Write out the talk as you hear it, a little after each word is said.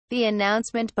The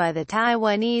announcement by the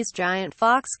Taiwanese giant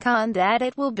Foxconn that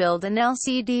it will build an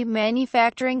LCD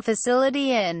manufacturing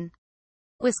facility in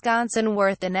Wisconsin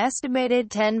worth an estimated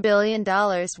 $10 billion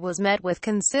was met with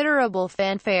considerable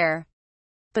fanfare.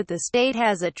 But the state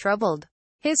has a troubled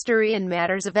history in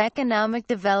matters of economic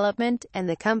development, and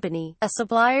the company, a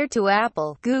supplier to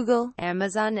Apple, Google,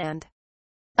 Amazon and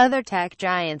other tech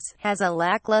giants, has a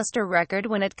lackluster record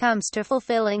when it comes to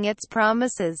fulfilling its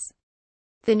promises.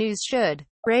 The news should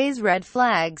raise red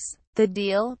flags. The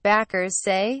deal, backers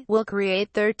say, will create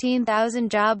 13,000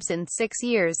 jobs in 6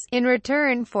 years, in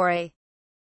return for a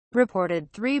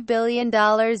reported $3 billion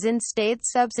in state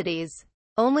subsidies.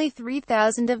 Only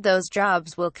 3,000 of those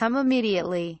jobs will come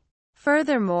immediately.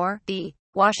 Furthermore, the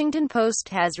Washington Post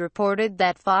has reported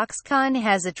that Foxconn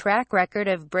has a track record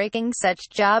of breaking such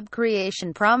job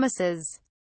creation promises.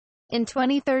 In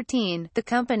 2013, the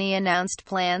company announced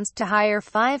plans to hire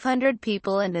 500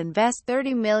 people and invest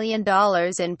 $30 million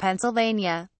in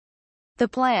Pennsylvania. The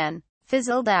plan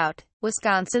fizzled out.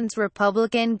 Wisconsin's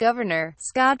Republican governor,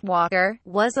 Scott Walker,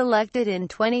 was elected in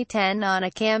 2010 on a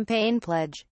campaign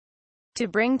pledge to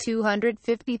bring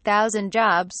 250,000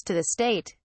 jobs to the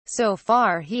state. So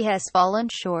far he has fallen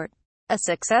short. A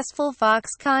successful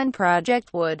Foxconn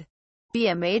project would be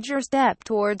a major step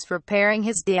towards repairing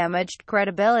his damaged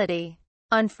credibility.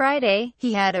 On Friday,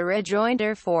 he had a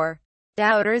rejoinder for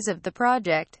doubters of the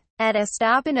project. At a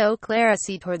stop in Eau Claire as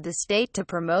he toured the state to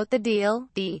promote the deal,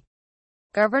 the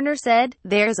governor said,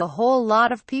 "There's a whole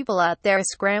lot of people out there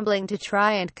scrambling to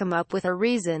try and come up with a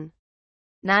reason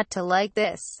not to like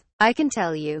this. I can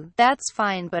tell you, that's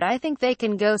fine, but I think they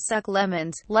can go suck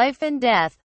lemons." Life and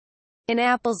death in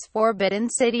Apple's Forbidden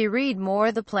City. Read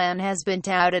more. The plan has been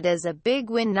touted as a big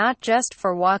win not just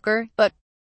for Walker, but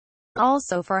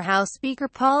also for House Speaker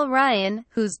Paul Ryan,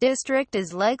 whose district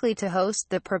is likely to host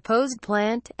the proposed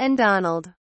plant, and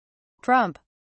Donald Trump.